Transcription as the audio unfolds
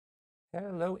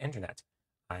Hello, Internet.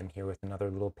 I'm here with another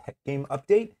little pet game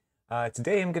update.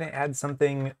 Today I'm going to add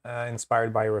something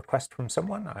inspired by a request from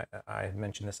someone. I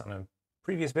mentioned this on a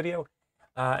previous video,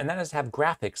 and that is to have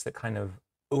graphics that kind of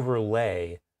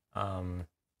overlay, um,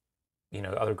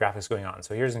 other graphics going on.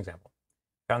 So here's an example.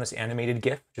 Found this animated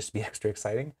GIF, just to be extra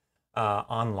exciting,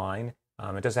 online.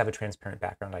 It does have a transparent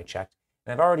background, I checked,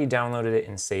 and I've already downloaded it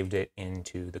and saved it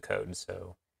into the code.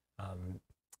 So um,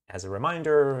 as a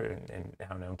reminder, and I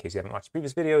don't know, in case you haven't watched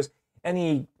previous videos,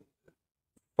 any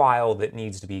file that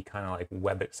needs to be kind of like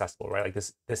web accessible, right? Like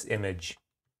this image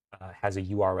has a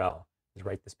URL,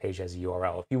 right? This page has a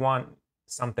URL. If you want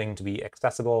something to be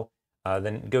accessible,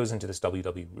 then it goes into this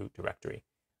www root directory.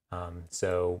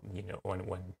 So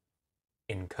when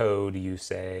in code you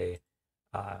say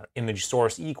image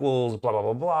source equals blah blah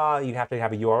blah blah, you have to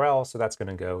have a URL. So that's going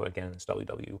to go again in this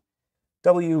www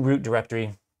root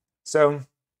directory. So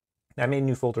I made a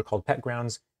new folder called Pet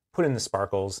Grounds, put in the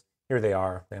sparkles. Here they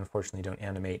are. They unfortunately don't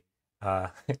animate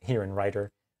here in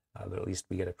Writer, but at least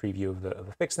we get a preview of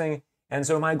the fixed thing. And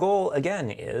so my goal,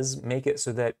 again, is make it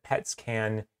so that pets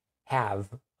can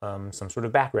have some sort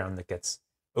of background that gets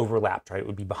overlapped, right? It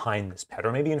would be behind this pet,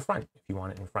 or maybe in front if you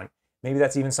want it in front. Maybe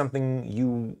that's even something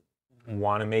you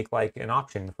want to make like an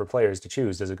option for players to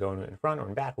choose. Does it go in front or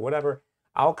in back or whatever?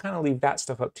 I'll kind of leave that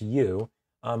stuff up to you.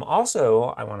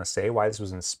 Also, I want to say why this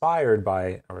was inspired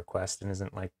by a request and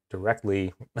isn't like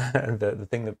directly the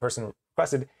thing the person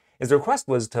requested is the request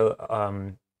was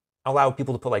to allow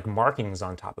people to put like markings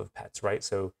on top of pets, right?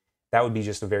 So that would be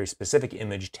just a very specific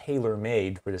image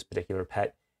tailor-made for this particular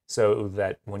pet so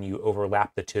that when you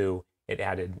overlap the two, it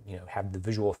added, had the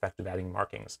visual effect of adding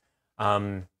markings.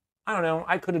 I don't know,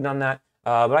 I could have done that,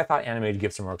 but I thought animated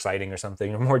GIFs are more exciting or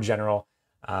something, or more general.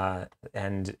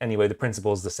 And anyway, the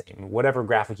principle is the same. Whatever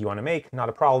graphic you want to make, not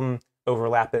a problem.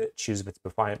 Overlap it, choose if it's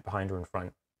behind or in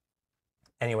front.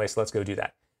 Anyway, so let's go do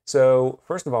that. So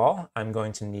first of all, I'm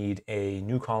going to need a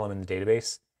new column in the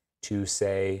database to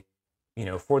say,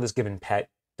 for this given pet,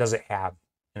 does it have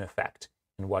an effect?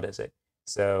 And what is it?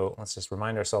 So let's just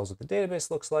remind ourselves what the database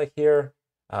looks like here.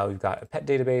 We've got a pet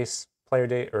database,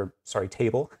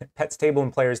 table, pets table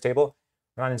and players table.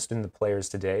 We're not interested in the players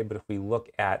today, but if we look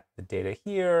at the data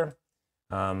here,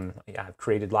 I've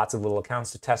created lots of little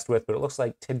accounts to test with, but it looks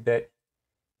like Tidbit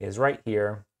is right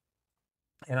here.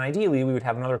 And ideally, we would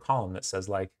have another column that says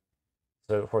like,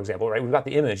 so for example, right, we've got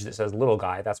the image that says little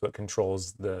guy. That's what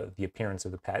controls the appearance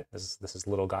of the pet. This is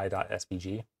little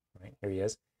guy.svg, right? Here he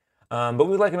is. But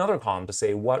we'd like another column to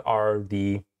say what are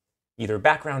the either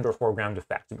background or foreground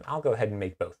effect. I'll go ahead and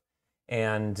make both.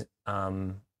 And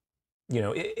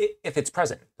if it's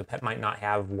present, the pet might not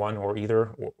have one or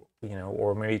either,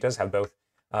 or maybe it does have both,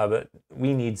 but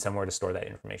we need somewhere to store that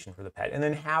information for the pet. And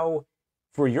then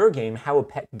for your game, how a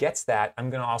pet gets that, I'm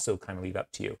going to also kind of leave up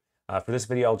to you. For this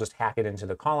video, I'll just hack it into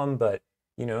the column, but,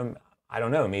 I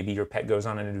don't know, maybe your pet goes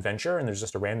on an adventure and there's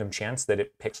just a random chance that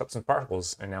it picks up some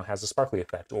sparkles and now has a sparkly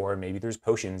effect, or maybe there's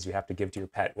potions you have to give to your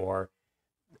pet, or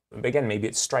again, maybe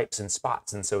it's stripes and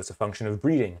spots, and so it's a function of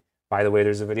breeding. By the way,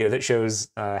 there's a video that shows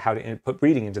how to put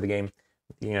breeding into the game,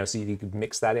 so you could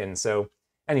mix that in. So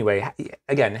anyway,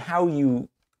 again, how you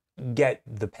get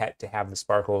the pet to have the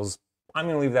sparkles, I'm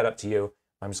going to leave that up to you.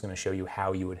 I'm just going to show you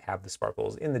how you would have the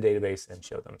sparkles in the database and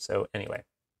show them. So anyway,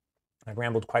 I've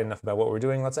rambled quite enough about what we're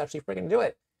doing. Let's actually freaking do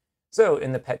it. So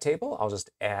in the pet table, I'll just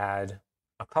add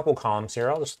a couple columns here.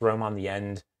 I'll just throw them on the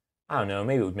end. I don't know,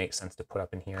 maybe it would make sense to put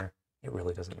up in here. It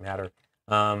really doesn't matter.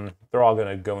 They're all going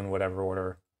to go in whatever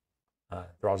order.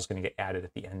 They're all just going to get added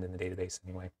at the end in the database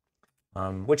anyway,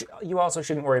 which you also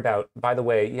shouldn't worry about. By the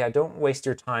way, yeah, don't waste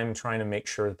your time trying to make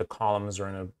sure that the columns are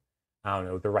in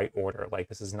the right order. Like,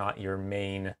 this is not your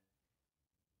main,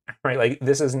 right? Like,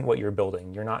 this isn't what you're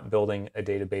building. You're not building a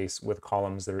database with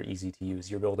columns that are easy to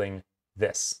use. You're building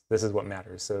this. This is what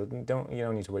matters. So you don't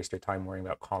need to waste your time worrying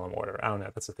about column order. I don't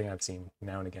know. That's the thing I've seen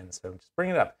now and again. So just bring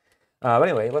it up. But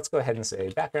anyway, let's go ahead and say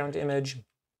background image.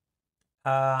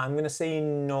 I'm going to say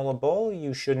nullable.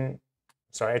 You shouldn't,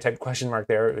 sorry, I typed question mark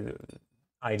there.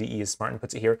 IDE is smart and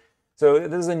puts it here. So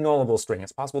this is a nullable string.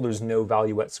 It's possible there's no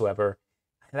value whatsoever.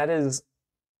 That is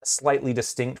slightly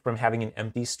distinct from having an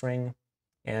empty string.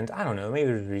 And I don't know, maybe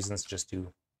there's reasons just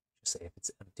to say if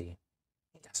it's empty.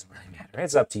 It doesn't really matter.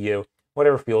 It's up to you.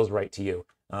 Whatever feels right to you.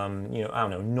 I don't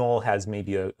know, null has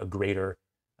maybe a greater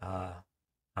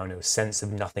I don't know, sense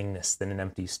of nothingness than an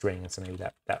empty string. And so maybe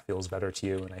that feels better to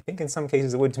you. And I think in some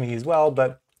cases it would to me as well,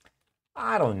 but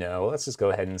I don't know. Let's just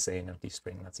go ahead and say an empty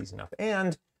string. That's easy enough.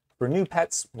 And for new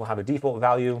pets, we'll have a default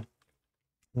value,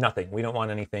 nothing. We don't want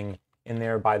anything in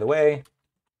there. By the way,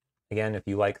 again, if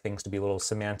you like things to be a little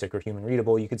semantic or human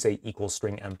readable, you could say equals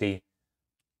string empty.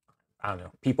 I don't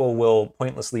know, people will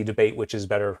pointlessly debate which is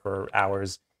better for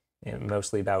hours,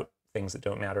 mostly about things that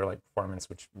don't matter, like performance,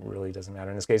 which really doesn't matter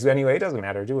in this case. But anyway, it doesn't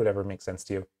matter. Do whatever makes sense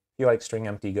to you. If you like string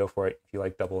empty, go for it. If you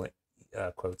like double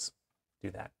quotes,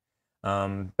 do that.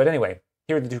 But anyway,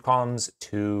 here are the 2 columns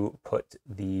to put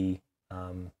the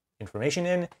information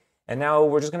in. And now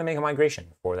we're just going to make a migration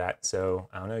for that. So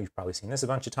I don't know, you've probably seen this a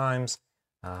bunch of times.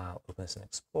 Open this in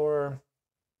Explorer.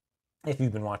 If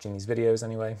you've been watching these videos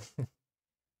anyway.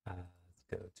 Let's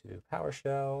go to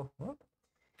PowerShell. Whoop.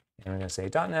 And we're going to say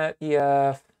 .NET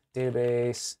EF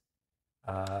database.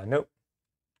 Nope.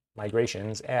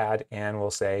 Migrations, add, and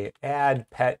we'll say add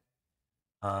pet.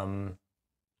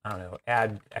 I don't know,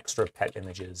 add extra pet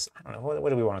images. I don't know, what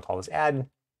do we want to call this? Add,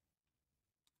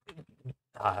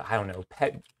 I don't know,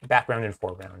 pet background and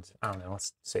foreground. I don't know,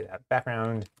 let's say that.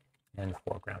 Background and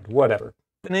foreground, whatever.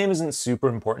 The name isn't super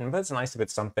important, but it's nice if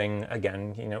it's something,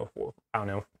 again, you know, I don't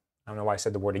know why I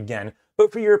said the word again,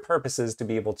 but for your purposes to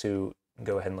be able to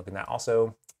go ahead and look at that.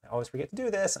 Also, I always forget to do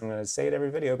this. I'm going to say it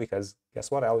every video because guess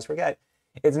what? I always forget.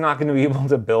 It's not going to be able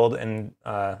to build and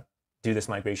do this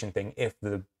migration thing if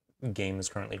the game is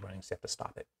currently running, so you have to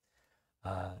stop it.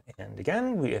 And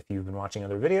again, if you've been watching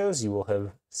other videos, you will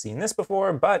have seen this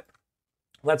before, but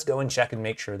let's go and check and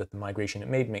make sure that the migration it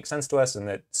made makes sense to us and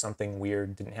that something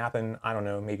weird didn't happen. I don't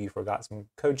know, maybe you forgot some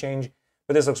code change,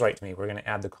 but this looks right to me. We're going to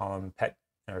add the column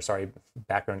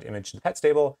background image to the pets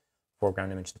table,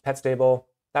 foreground image to the pets table.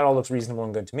 That all looks reasonable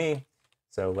and good to me.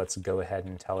 So let's go ahead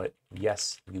and tell it,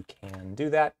 yes, you can do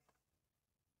that.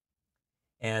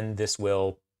 And this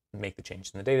will make the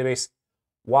change in the database.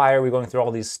 Why are we going through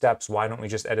all these steps? Why don't we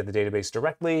just edit the database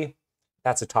directly?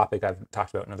 That's a topic I've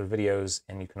talked about in other videos,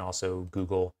 and you can also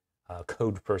Google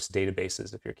code-first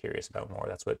databases if you're curious about more.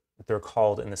 That's what they're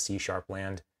called in the C#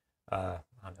 land. I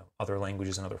don't know, other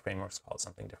languages and other frameworks call it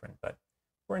something different, but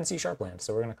we're in C# land,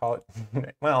 so we're going to call it,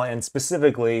 well, and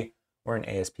specifically, we're in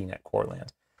ASP.NET Core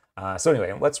land. So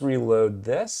anyway, let's reload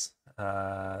this.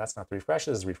 That's not the refresh,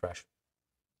 this is refresh.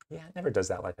 Yeah, it never does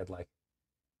that like I'd like.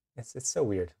 It's so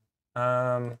weird.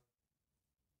 Pets,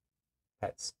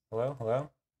 hello?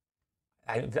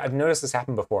 I've noticed this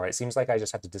happen before. It seems like I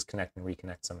just have to disconnect and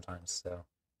reconnect sometimes, so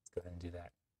let's go ahead and do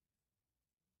that.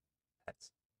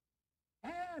 Pets.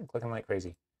 I'm clicking like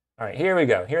crazy. All right, here we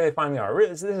go. Here they finally are.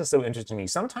 This is so interesting to me.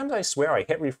 Sometimes I swear I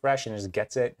hit refresh and it just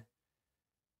gets it.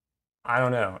 I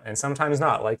don't know, and sometimes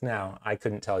not, like now. I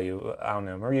couldn't tell you. I don't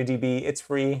know. MariaDB, it's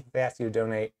free. They ask you to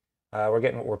donate. We're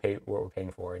getting what we're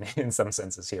paying for in some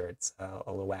senses here. It's a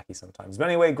little wacky sometimes. But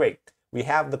anyway, great. We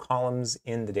have the columns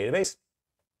in the database.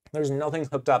 There's nothing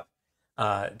hooked up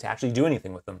to actually do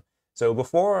anything with them. So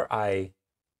before I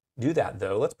do that,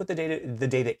 though, let's put the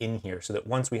data in here so that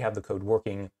once we have the code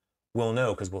working, we'll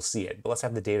know because we'll see it. But let's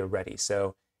have the data ready.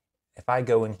 So if I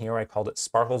go in here, I called it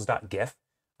sparkles.gif.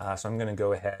 So I'm going to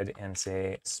go ahead and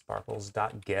say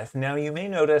sparkles.gif. Now you may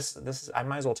notice this. I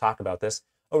might as well talk about this.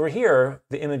 Over here,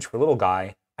 the image for little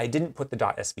guy, I didn't put the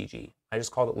 .svg. I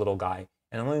just called it little guy,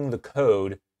 and I'm letting the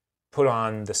code put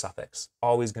on the suffix.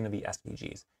 Always going to be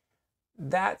SVGs.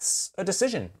 That's a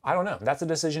decision. I don't know. That's a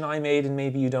decision I made, and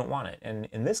maybe you don't want it. And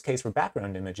in this case, for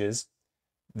background images,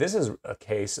 this is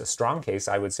a strong case,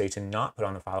 I would say, to not put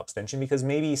on a file extension because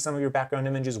maybe some of your background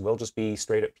images will just be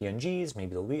straight up PNGs,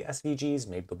 maybe they'll be SVGs,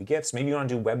 maybe they'll be GIFs, maybe you want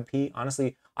to do WebP.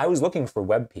 Honestly, I was looking for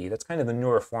WebP. That's kind of a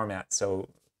newer format, so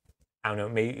I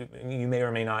don't know, you may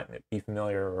or may not be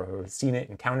familiar or seen it,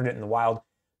 encountered it in the wild,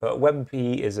 but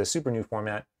WebP is a super new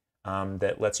format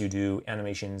that lets you do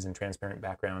animations and transparent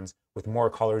backgrounds with more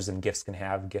colors than GIFs can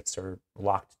have. GIFs are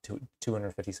locked to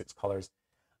 256 colors.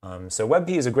 So WebP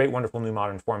is a great, wonderful new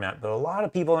modern format, but a lot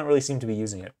of people don't really seem to be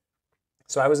using it.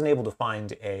 So I wasn't able to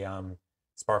find a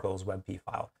Sparkles WebP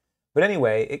file. But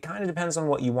anyway, it kind of depends on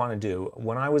what you want to do.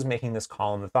 When I was making this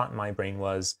column, the thought in my brain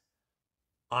was,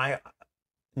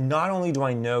 not only do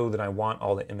I know that I want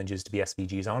all the images to be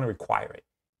SVGs, I want to require it.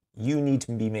 You need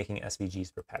to be making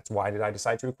SVGs for pets. Why did I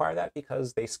decide to require that?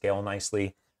 Because they scale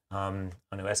nicely. I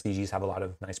know SVGs have a lot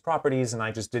of nice properties, and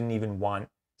I just didn't even want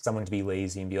someone to be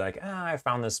lazy and be like, I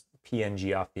found this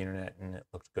PNG off the internet and it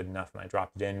looked good enough and I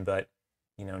dropped it in, but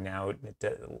you know, now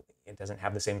it doesn't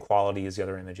have the same quality as the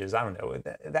other images. I don't know.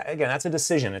 Again, that's a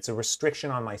decision. It's a restriction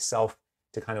on myself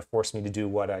to kind of force me to do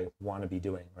what I want to be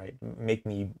doing, right? Make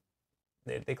me,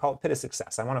 they call it pit of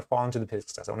success. I want to fall into the pit of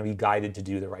success. I want to be guided to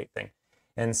do the right thing.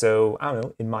 And so, I don't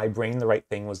know, in my brain, the right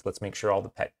thing was let's make sure all the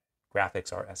pet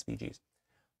graphics are SVGs.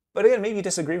 But again, maybe you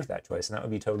disagree with that choice, and that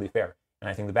would be totally fair. And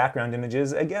I think the background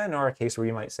images, again, are a case where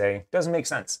you might say, doesn't make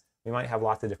sense. We might have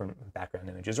lots of different background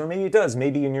images, or maybe it does.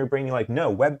 Maybe in your brain you're like,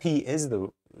 no, WebP is the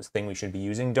thing we should be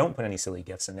using. Don't put any silly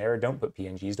GIFs in there. Don't put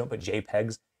PNGs. Don't put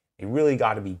JPEGs. They really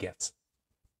got to be GIFs.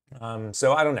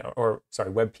 So I don't know, or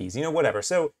sorry, WebPs, you know, whatever.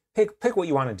 So pick what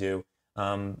you want to do.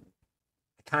 I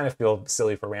kind of feel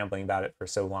silly for rambling about it for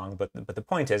so long, but the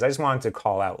point is, I just wanted to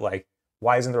call out, like,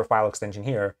 why isn't there a file extension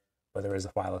here, but there is a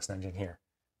file extension here?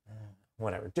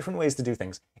 Whatever, different ways to do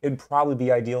things. It'd probably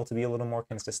be ideal to be a little more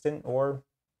consistent, or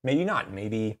maybe not.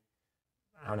 Maybe,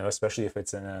 I don't know, especially if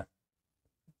it's in a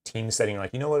team setting,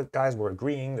 like, you know what, guys, we're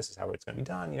agreeing, this is how it's going to be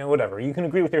done, you know, whatever. You can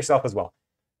agree with yourself as well.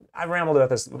 I've rambled about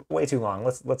this way too long.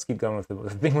 Let's keep going with the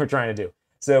thing we're trying to do.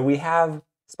 So we have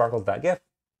sparkles.gif.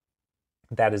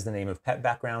 That is the name of pet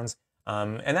backgrounds.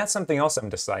 And that's something else I'm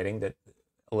deciding that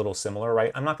a little similar,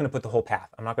 right? I'm not going to put the whole path.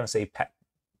 I'm not going to say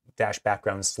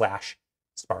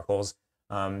pet-backgrounds/sparkles.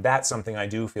 That's something I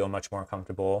do feel much more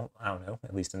comfortable, I don't know,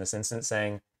 at least in this instance,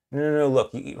 saying, no,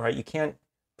 look, right? You can't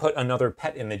put another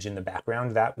pet image in the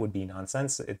background. That would be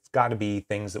nonsense. It's got to be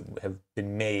things that have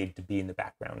been made to be in the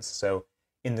backgrounds. So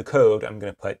in the code, I'm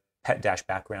going to put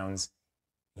pet-backgrounds,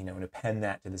 you know, and append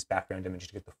that to this background image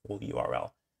to get the full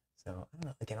URL. So I don't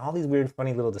know, again, all these weird,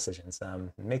 funny little decisions.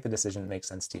 Make the decision that makes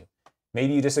sense to you.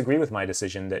 Maybe you disagree with my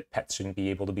decision that pets shouldn't be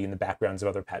able to be in the backgrounds of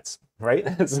other pets,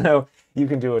 right? So you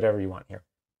can do whatever you want here.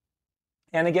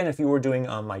 And again, if you were doing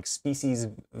like species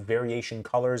variation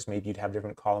colors, maybe you'd have a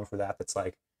different column for that. That's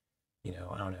like, you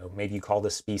know, I don't know, maybe you call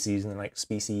this species and then like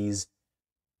species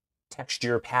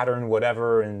texture, pattern,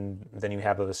 whatever, and then you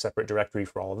have a separate directory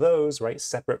for all of those, right?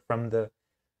 Separate from the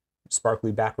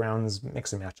sparkly backgrounds,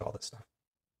 mix and match all this stuff.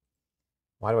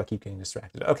 Why do I keep getting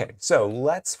distracted? Okay, so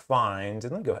let's find,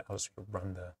 and let me go ahead, I'll just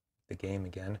run the game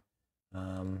again.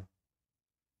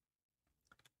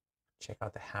 Check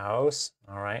out the house.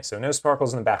 All right, so no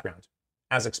sparkles in the background.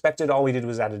 As expected, all we did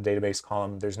was add a database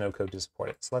column. There's no code to support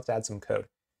it. So let's add some code.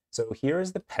 So here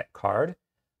is the pet card.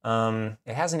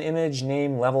 It has an image,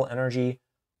 name, level, energy.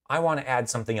 I want to add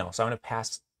something else. I want to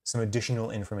pass some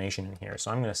additional information in here. So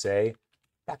I'm going to say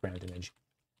background image.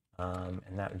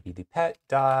 And that would be the pet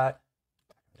dot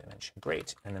dimension.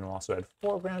 Great. And then we'll also add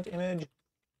foreground image.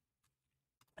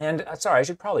 And sorry, I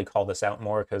should probably call this out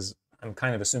more because I'm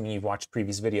kind of assuming you've watched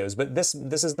previous videos. But this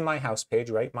is the My House page,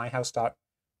 right?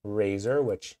 myhouse.razor,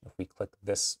 which if we click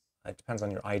this, it depends on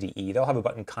your IDE. They'll have a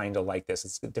button kind of like this.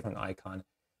 It's a different icon.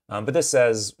 But this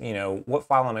says, you know, what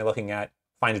file am I looking at?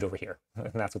 Find it over here.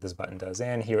 And that's what this button does.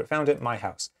 And here it found it, My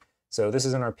House. So this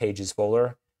is in our Pages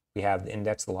folder. We have the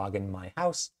index, the login, My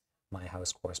House. My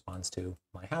House corresponds to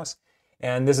My House.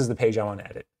 And this is the page I want to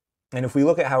edit. And if we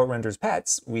look at how it renders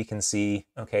pets, we can see,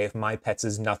 okay, if my pets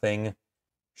is nothing,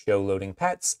 show loading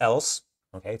pets, else,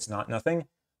 okay, it's not nothing.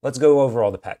 Let's go over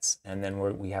all the pets. And then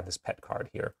we have this pet card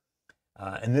here.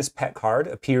 And this pet card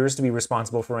appears to be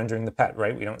responsible for rendering the pet,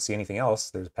 right? We don't see anything else.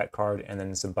 There's a pet card and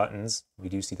then some buttons. We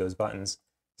do see those buttons.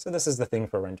 So this is the thing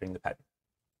for rendering the pet.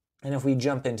 And if we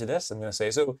jump into this, I'm going to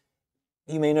say, so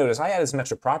you may notice I added some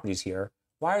extra properties here.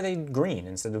 Why are they green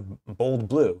instead of bold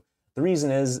blue? The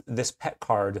reason is this pet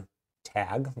card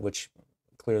tag, which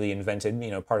clearly invented,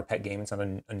 you know, part of PetGame. It's not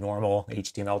a normal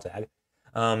HTML tag.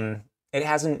 It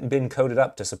hasn't been coded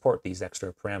up to support these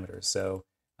extra parameters. So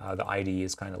the ID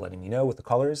is kind of letting me know with the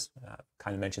colors.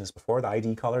 Kind of mentioned this before. The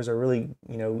ID colors are really,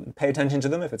 you know, pay attention to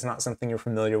them. If it's not something you're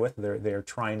familiar with, they're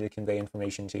trying to convey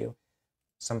information to you.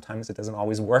 Sometimes it doesn't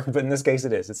always work, but in this case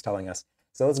it is. It's telling us.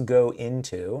 So let's go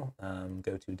into,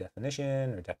 go to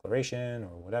definition or declaration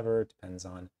or whatever. It depends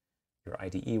on your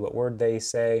IDE, what word they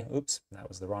say. Oops, that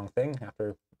was the wrong thing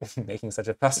after making such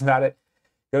a fuss about it.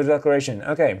 Go to declaration.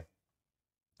 Okay.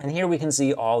 And here we can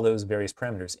see all those various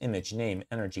parameters: image, name,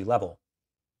 energy, level.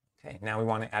 Okay, now we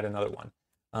want to add another one.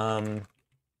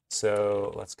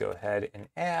 So let's go ahead and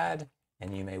add,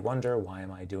 and you may wonder, why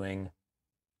am I doing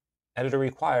editor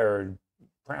required,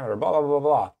 parameter, blah, blah, blah,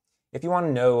 blah. If you want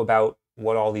to know about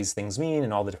what all these things mean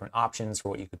and all the different options for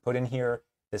what you could put in here,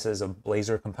 this is a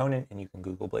Blazor component, and you can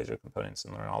Google Blazor components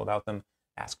and learn all about them.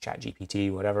 Ask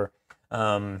ChatGPT, whatever.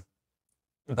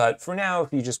 But for now,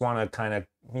 if you just want to kind of,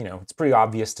 you know, it's pretty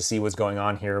obvious to see what's going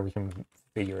on here. We can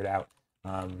figure it out.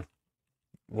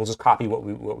 We'll just copy what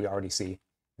we already see,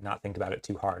 not think about it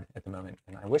too hard at the moment.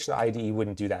 And I wish the IDE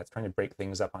wouldn't do that. It's trying to break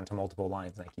things up onto multiple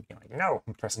lines, and I keep being like, no,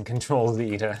 I'm pressing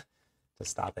Control-Z to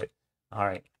stop it. All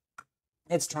right.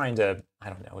 It's trying to, I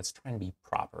don't know, it's trying to be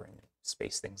proper and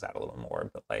space things out a little more,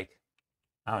 but like,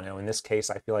 I don't know, in this case,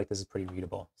 I feel like this is pretty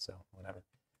readable, so whatever.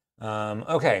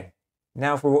 Okay,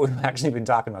 now for what we've actually been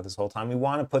talking about this whole time, we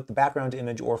want to put the background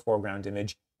image or foreground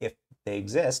image, if they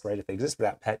exist, right, if they exist for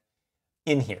that pet,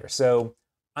 in here. So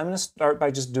I'm going to start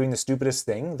by just doing the stupidest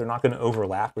thing. They're not going to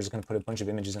overlap. We're just going to put a bunch of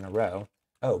images in a row.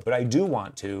 Oh, but I do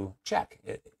want to check,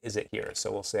 is it here?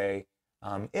 So we'll say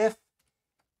if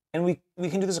And we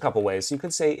can do this a couple ways. So you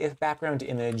could say if background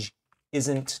image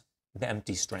isn't the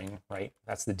empty string, right?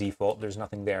 That's the default. There's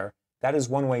nothing there. That is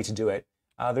one way to do it.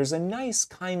 There's a nice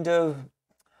kind of,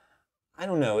 I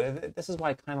don't know, this is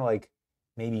why I kind of like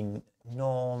maybe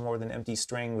null more than empty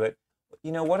string, but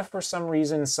you know, what if for some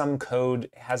reason some code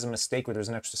has a mistake where there's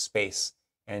an extra space,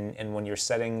 and when you're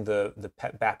setting the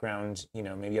pet background, you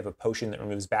know, maybe you have a potion that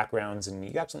removes backgrounds and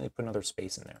you accidentally put another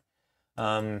space in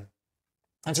there.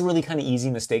 That's a really kind of easy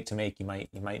mistake to make. You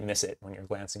might miss it when you're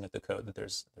glancing at the code, that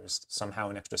there's somehow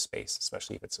an extra space,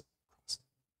 especially if it's across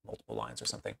multiple lines or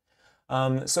something.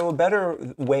 So a better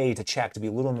way to check, to be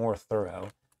a little more thorough,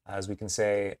 as we can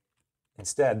say,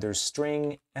 instead, there's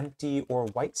string empty or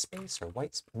white space, or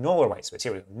null or white space.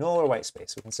 Here we go, null or white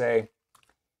space. We can say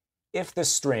if the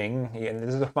string, and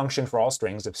this is a function for all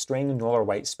strings, if string null or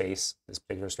white space, this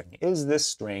particular string, is this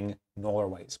string null or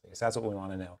white space? That's what we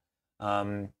want to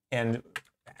know. And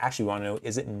actually we want to know,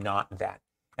 is it not that?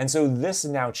 And so this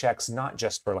now checks not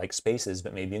just for like spaces,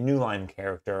 but maybe a new line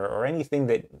character or anything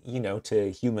that, you know, to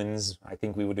humans, I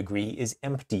think we would agree is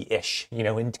empty-ish, you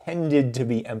know, intended to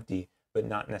be empty, but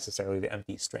not necessarily the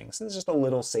empty string. So this is just a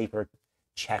little safer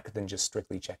check than just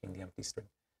strictly checking the empty string.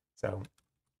 So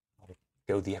I'll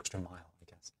go the extra mile, I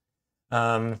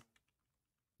guess.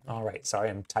 All right, sorry,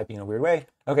 I'm typing in a weird way.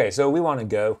 Okay, so we want to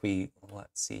go,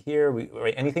 let's see here,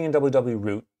 right, anything in www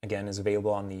root, again, is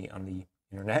available on the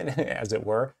internet, as it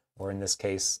were, or in this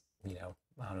case, you know,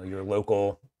 I don't know, your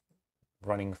local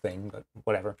running thing, but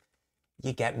whatever.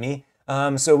 You get me.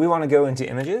 So we want to go into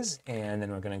images, and then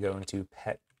we're going to go into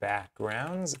pet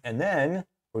backgrounds, and then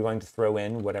we're going to throw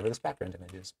in whatever this background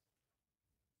image is.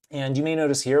 And you may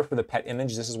notice here for the pet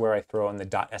image, this is where I throw in the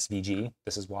 .svg.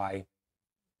 This is why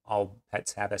all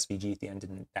pets have SVG at the end,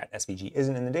 and that SVG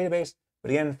isn't in the database.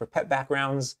 But again, for pet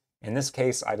backgrounds, in this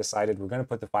case, I decided we're going to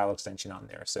put the file extension on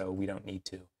there, so we don't need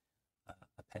to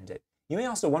append it. You may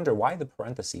also wonder why the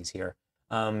parentheses here.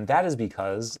 That is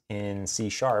because in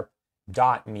C#,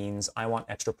 dot means I want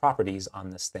extra properties on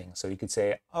this thing. So you could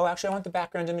say, oh, actually, I want the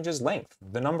background image's length,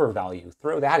 the number value,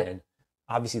 throw that in.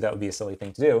 Obviously, that would be a silly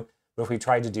thing to do. But if we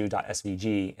tried to do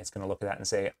 .svg, it's going to look at that and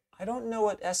say, I don't know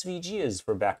what SVG is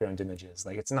for background images.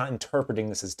 Like, it's not interpreting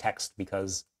this as text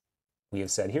because we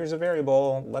have said, here's a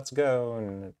variable, let's go.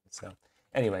 And so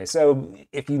anyway, so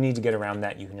if you need to get around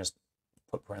that, you can just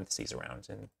put parentheses around,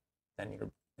 and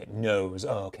then it knows,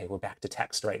 oh, okay, we're back to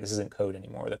text, right? This isn't code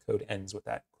anymore. The code ends with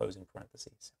that closing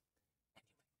parentheses.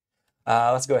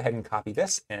 Let's go ahead and copy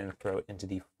this and throw it into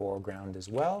the foreground as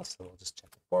well. So we'll just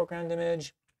check the foreground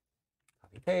image,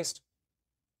 copy, paste,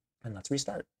 and let's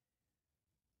restart.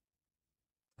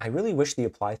 I really wish the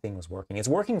apply thing was working. It's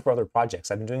working for other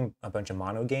projects. I've been doing a bunch of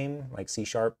mono game, like C#,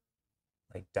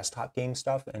 like desktop game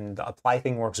stuff, and the apply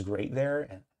thing works great there.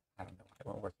 And I don't know why it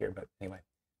won't work here, but anyway,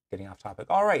 getting off topic.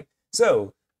 All right,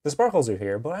 so the sparkles are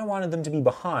here, but I wanted them to be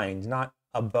behind, not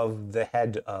above the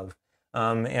head of.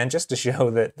 And just to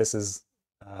show that this is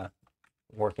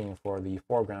working for the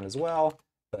foreground as well,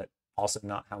 but also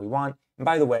not how we want. And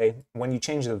by the way, when you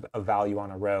change a value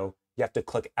on a row, you have to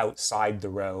click outside the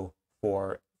row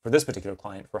for this particular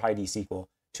client, for HiDSQL,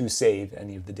 to save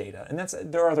any of the data. And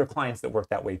there are other clients that work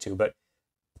that way too, but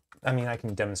I mean, I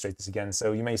can demonstrate this again.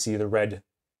 So you may see the red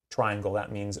triangle.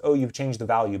 That means, oh, you've changed the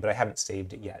value, but I haven't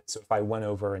saved it yet. So if I went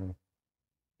over and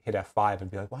hit F5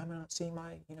 and be like, why am I not seeing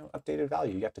my updated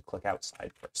value? You have to click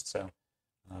outside first. So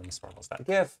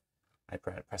sparkles.gif, I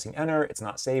pressing enter, it's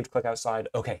not saved, click outside.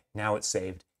 Okay, now it's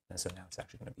saved. And so now it's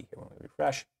actually going to be here when we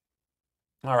refresh.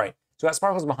 All right, so we got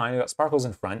sparkles behind, we got sparkles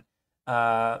in front.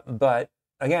 But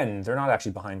again, they're not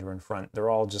actually behind or in front. They're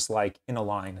all just like in a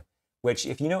line, which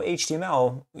if you know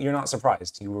HTML, you're not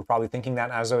surprised. You were probably thinking that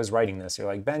as I was writing this. You're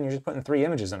like, Ben, you're just putting 3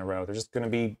 images in a row. They're just going to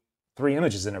be 3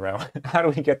 images in a row. How do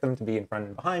we get them to be in front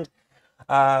and behind?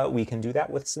 We can do that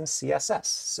with some CSS.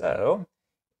 So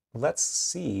let's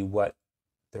see what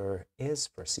there is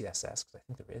for CSS, because I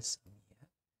think there is some yet.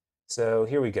 So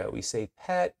here we go. We say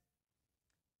pet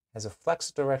has a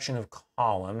flex direction of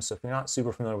column. So if you're not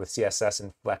super familiar with CSS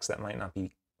and flex, that might not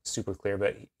be super clear,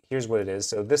 but here's what it is.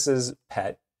 So this is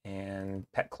pet and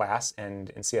pet class, and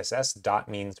in CSS, dot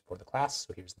means for the class.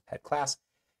 So here's the pet class.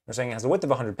 We're saying it has a width of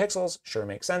 100 pixels. Sure,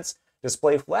 makes sense.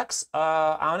 Display flex,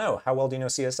 I don't know. How well do you know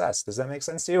CSS? Does that make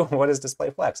sense to you? What is display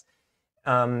flex?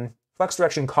 Flex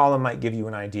direction column might give you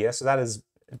an idea. So that is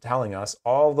telling us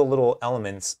all the little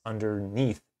elements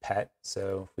underneath pet.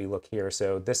 So if we look here,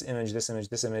 so this image, this image,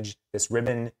 this image, this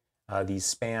ribbon, these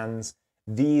spans,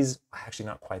 these, actually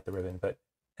not quite the ribbon, but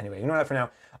anyway, ignore that for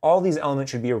now. All these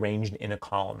elements should be arranged in a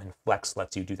column, and flex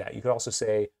lets you do that. You could also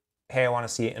say hey, I want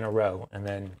to see it in a row. And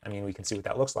then, I mean, we can see what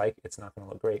that looks like. It's not going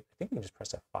to look great. I think we can just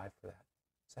press F5 for that.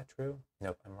 Is that true?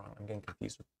 Nope, I'm wrong. I'm getting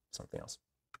confused with something else.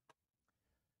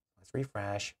 Let's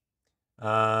refresh.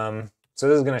 So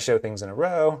this is going to show things in a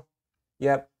row.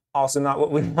 Yep, also not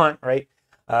what we want, right?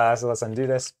 So let's undo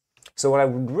this. So what I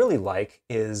would really like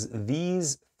is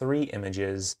these 3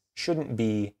 images shouldn't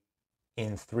be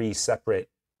in 3 separate,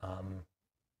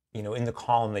 you know, in the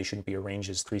column, they shouldn't be arranged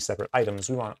as 3 separate items.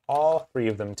 We want all 3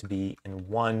 of them to be in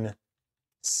one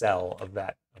cell of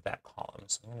that column.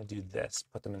 So I'm going to do this,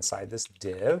 put them inside this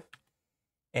div.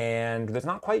 And that's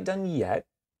not quite done yet.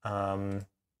 But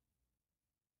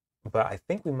I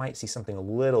think we might see something a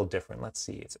little different. Let's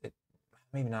see.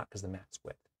 Maybe not because the map's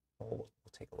width. We'll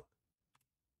take a look.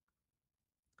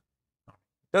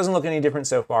 Doesn't look any different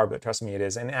so far, but trust me, it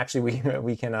is. And actually,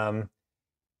 we can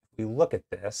we look at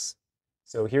this.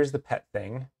 So here's the pet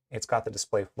thing. It's got the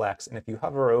display flex, and if you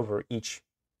hover over each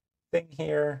thing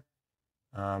here,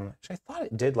 actually I thought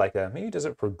it did like maybe it does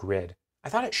it for grid. I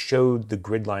thought it showed the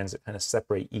grid lines that kind of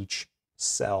separate each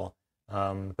cell.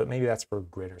 But maybe that's for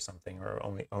grid or something, or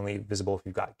only visible if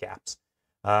you've got gaps.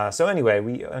 So anyway,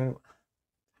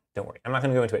 don't worry, I'm not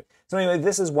going to go into it. So anyway,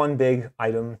 this is one big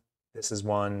item. This is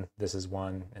one,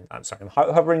 and I'm sorry, I'm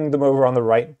hovering them over on the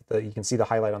right. You can see the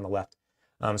highlight on the left.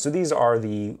 So these are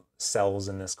the cells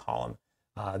in this column.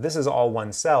 This is all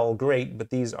one cell, great, but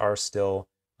these are still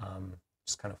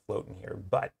just kind of floating here.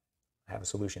 But I have a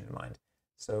solution in mind.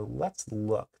 So let's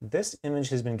look. This image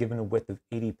has been given a width of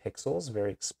 80 pixels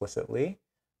very explicitly.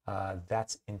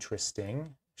 That's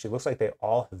interesting. Actually, it looks like they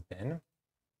all have been.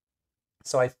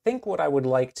 So I think what I would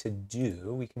like to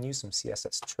do, we can use some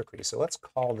CSS trickery. So let's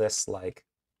call this like,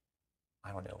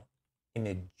 I don't know,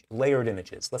 layered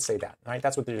images. Let's say that, right?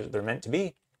 That's what they're meant to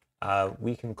be.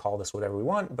 We can call this whatever we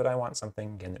want, but I want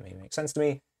something, again, that may make sense to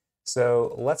me.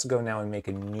 So let's go now and make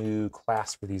a new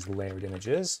class for these layered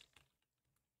images.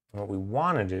 And what we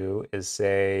want to do is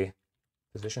say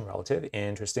position relative.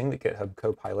 Interesting that GitHub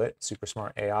Copilot, super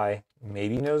smart AI,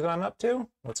 maybe knows what I'm up to.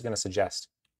 What's it going to suggest?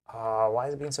 Why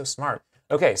is it being so smart?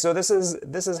 Okay, so this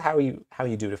is how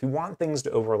you do it. If you want things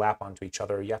to overlap onto each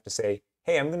other, you have to say,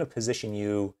 hey, I'm going to position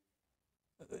you.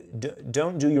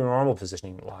 Don't do your normal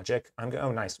positioning logic.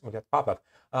 Oh, nice, we got the pop-up.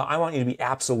 I want you to be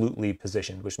absolutely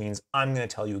positioned, which means I'm going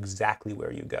to tell you exactly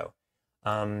where you go.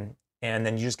 And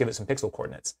then you just give it some pixel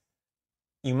coordinates.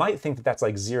 You might think that that's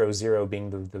like 0, 0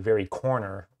 being the very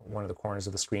corner, one of the corners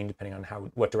of the screen, depending on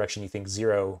what direction you think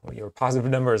 0, your positive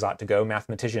numbers ought to go.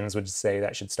 Mathematicians would say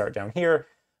that should start down here,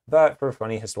 but for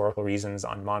funny historical reasons,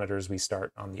 on monitors we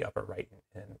start on the upper right,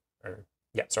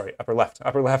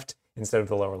 upper left instead of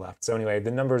the lower left. So anyway,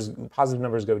 the positive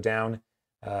numbers go down,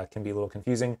 can be a little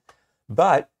confusing,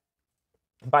 but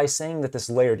by saying that this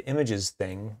layered images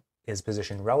thing is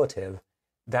position relative,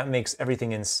 that makes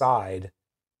everything inside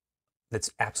that's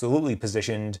absolutely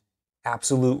positioned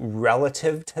absolute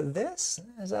relative to this.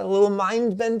 Is that a little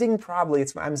mind-bending? Probably.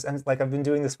 I'm like, I've been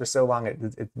doing this for so long,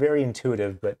 it's very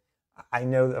intuitive, but I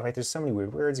know that, right, there's so many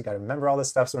weird words, you got to remember all this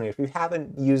stuff. So if you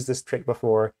haven't used this trick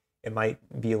before, it might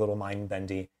be a little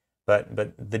mind-bendy, but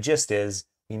the gist is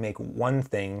we make one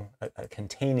thing, a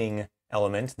containing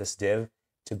element, this div,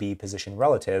 to be position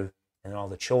relative, and all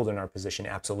the children are position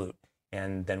absolute.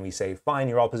 And then we say, fine,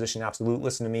 you're all position absolute,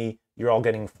 listen to me, you're all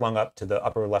getting flung up to the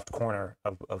upper left corner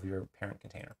of your parent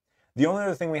container. The only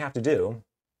other thing we have to do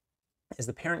is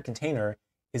the parent container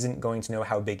isn't going to know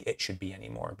how big it should be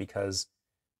anymore because,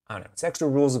 I don't know, it's extra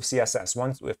rules of CSS.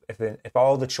 Once, if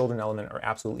all the children element are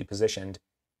absolutely positioned,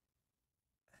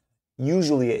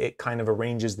 usually it kind of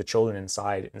arranges the children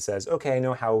inside and says, okay, I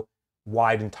know how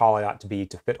wide and tall I ought to be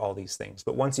to fit all these things.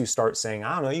 But once you start saying,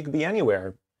 I don't know, you could be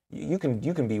anywhere, you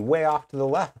can be way off to the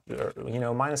left, or, you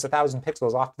know, minus 1,000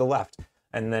 pixels off to the left,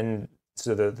 and then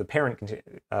so the parent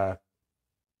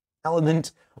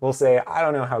element will say, I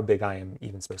don't know how big I am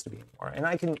even supposed to be anymore. And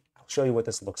I'll show you what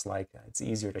this looks like. It's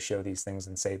easier to show these things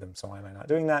and say them, so why am I not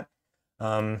doing that?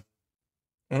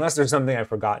 Unless there's something I've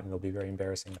forgotten, it'll be very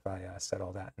embarrassing if I said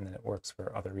all that and then it works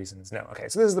for other reasons. No, okay,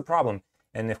 so this is the problem.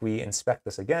 And if we inspect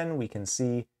this again, we can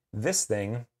see this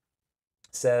thing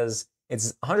says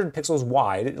it's 100 pixels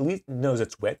wide. It at least knows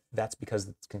its width. That's because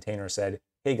the container said,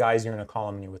 hey guys, you're in a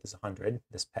column and your width is 100,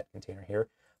 this pet container here.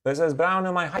 But it says, but I don't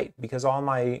know my height because all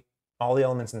the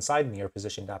elements inside me are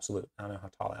positioned absolute. I don't know how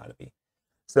tall I ought to be.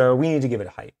 So we need to give it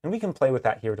a height. And we can play with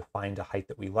that here to find a height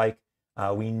that we like.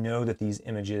 We know that these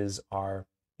images are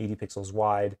 80 pixels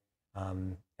wide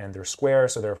and they're square,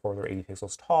 so therefore they're 80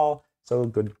 pixels tall. So a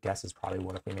good guess is probably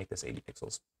what if we make this 80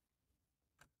 pixels.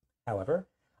 However,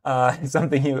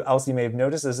 something else you may have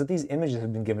noticed is that these images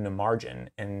have been given a margin,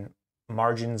 and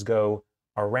margins go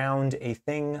around a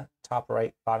thing, top,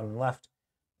 right, bottom, and left.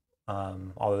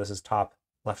 Although this is top,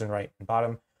 left, and right, and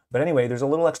bottom. But anyway, there's a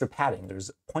little extra padding.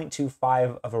 There's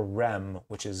 0.25 of a rem,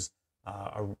 which is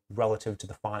relative to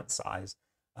the font size.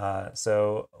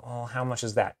 So, well, how much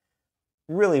is that?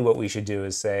 Really what we should do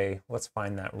is say, let's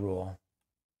find that rule,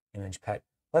 image pet.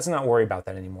 Let's not worry about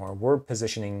that anymore. We're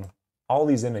positioning all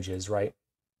these images, right?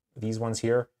 These ones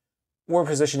here, we're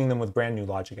positioning them with brand new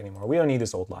logic anymore. We don't need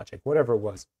this old logic. Whatever it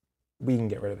was, we can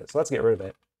get rid of it. So let's get rid of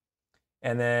it.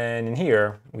 And then in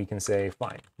here, we can say,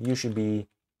 fine, you should be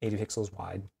 80 pixels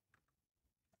wide.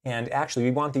 And actually,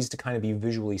 we want these to kind of be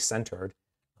visually centered.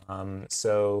 And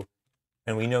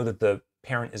we know that the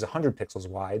parent is 100 pixels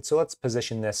wide. So let's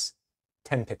position this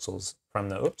 10 pixels from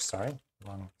the, oops, sorry,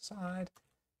 wrong side.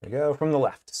 There we go, from the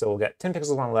left. So we'll get 10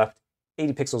 pixels on the left,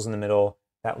 80 pixels in the middle.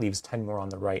 That leaves 10 more on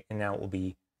the right, and now it will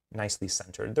be nicely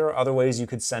centered. There are other ways you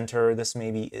could center. This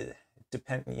maybe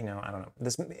depend, I don't know.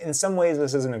 This, in some ways,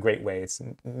 this isn't a great way. It's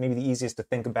maybe the easiest to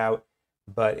think about,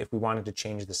 but if we wanted to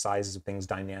change the sizes of things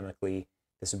dynamically,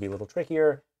 this would be a little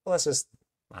trickier. But let's just,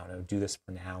 I don't know, do this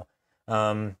for now.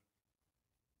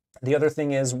 The other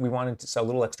thing is we wanted to a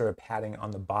little extra padding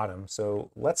on the bottom.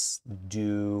 So let's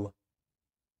do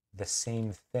the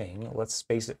same thing. Let's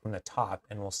space it from the top,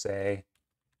 and we'll say,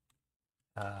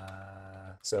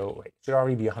 so wait, it should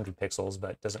already be 100 pixels,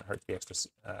 but it doesn't hurt to be extra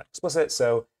explicit.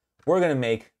 So we're going to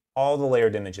make all the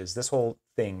layered images, this whole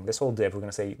thing, this whole div, we're going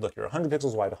to say, look, you're 100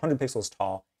 pixels wide, 100 pixels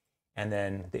tall, and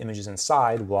then the images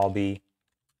inside will all be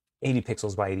 80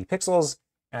 pixels by 80 pixels,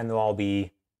 and they'll all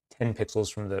be 10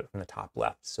 pixels from the top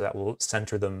left. So that will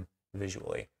center them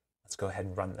visually. Let's go ahead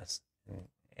and run this.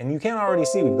 And you can already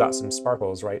see we've got some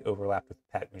sparkles, right, overlapped with the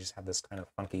pet. We just have this kind of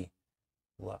funky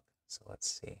look. So let's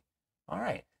see. All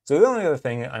right. So the only other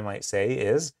thing I might say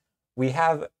is we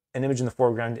have an image in the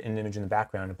foreground and an image in the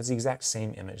background, but it's the exact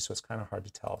same image, so it's kind of hard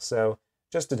to tell. So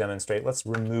just to demonstrate, let's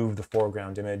remove the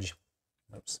foreground image.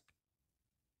 Oops.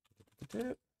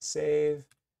 Save,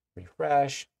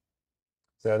 refresh.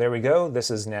 So there we go. This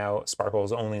is now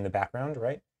sparkles only in the background,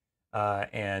 right?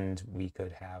 And we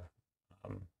could have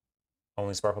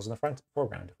only sparkles in the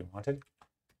foreground if we wanted.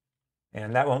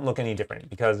 And that won't look any different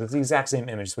because it's the exact same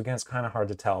image. So again, it's kind of hard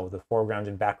to tell. The foreground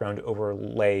and background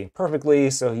overlay perfectly,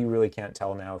 so you really can't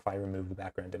tell now if I remove the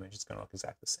background image, it's going to look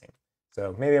exactly the same.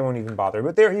 So maybe I won't even bother,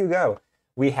 but there you go.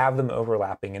 We have them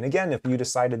overlapping. And again, if you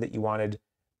decided that you wanted,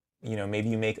 maybe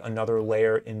you make another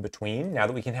layer in between. Now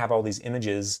that we can have all these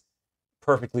images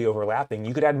perfectly overlapping,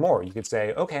 you could add more. You could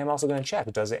say, okay, I'm also going to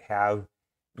check, does it have,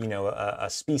 a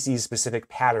species-specific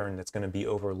pattern that's going to be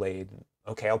overlaid?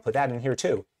 Okay, I'll put that in here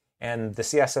too. And the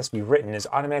CSS we've written is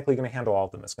automatically going to handle all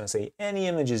of them. It's going to say any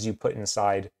images you put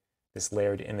inside this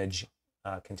layered image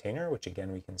container, which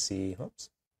again we can see, oops,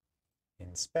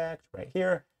 inspect right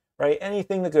here, right?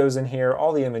 Anything that goes in here,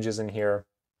 all the images in here,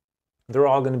 they're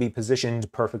all going to be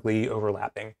positioned perfectly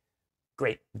overlapping.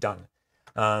 Great, done.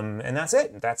 And that's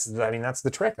it. That's the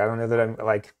trick. I don't know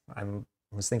that I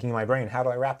was thinking in my brain, how do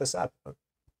I wrap this up?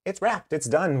 It's wrapped. It's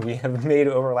done. We have made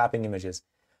overlapping images.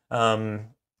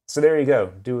 So there you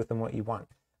go. Do with them what you want.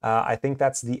 I think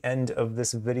that's the end of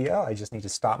this video. I just need to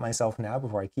stop myself now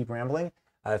before I keep rambling.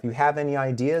 If you have any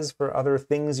ideas for other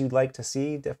things you'd like to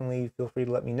see, definitely feel free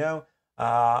to let me know.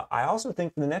 I also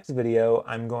think for the next video,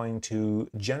 I'm going to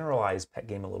generalize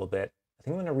PetGame a little bit. I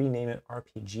think I'm going to rename it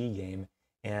RPG Game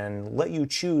and let you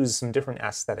choose some different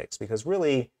aesthetics, because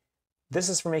really, this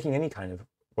is for making any kind of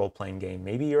role-playing game.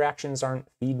 Maybe your actions aren't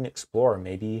feed and explore.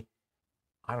 Maybe,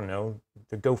 I don't know,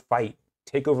 to go fight,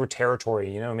 take over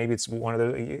territory. Maybe it's one of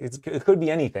the. It could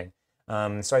be anything.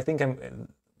 So I think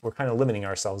we're kind of limiting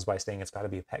ourselves by saying it's got to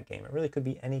be a pet game. It really could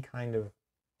be any kind of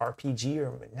RPG,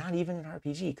 or not even an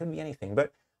RPG. It could be anything.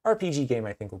 But RPG game,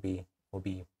 I think, will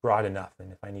be broad enough.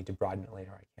 And if I need to broaden it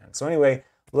later, I can. So anyway,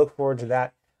 look forward to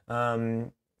that.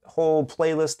 Whole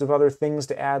playlist of other things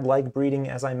to add, like breeding,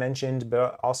 as I mentioned,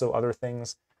 but also other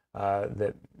things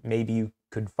that maybe you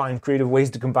could find creative ways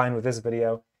to combine with this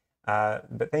video.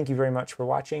 But thank you very much for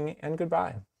watching, and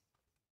goodbye.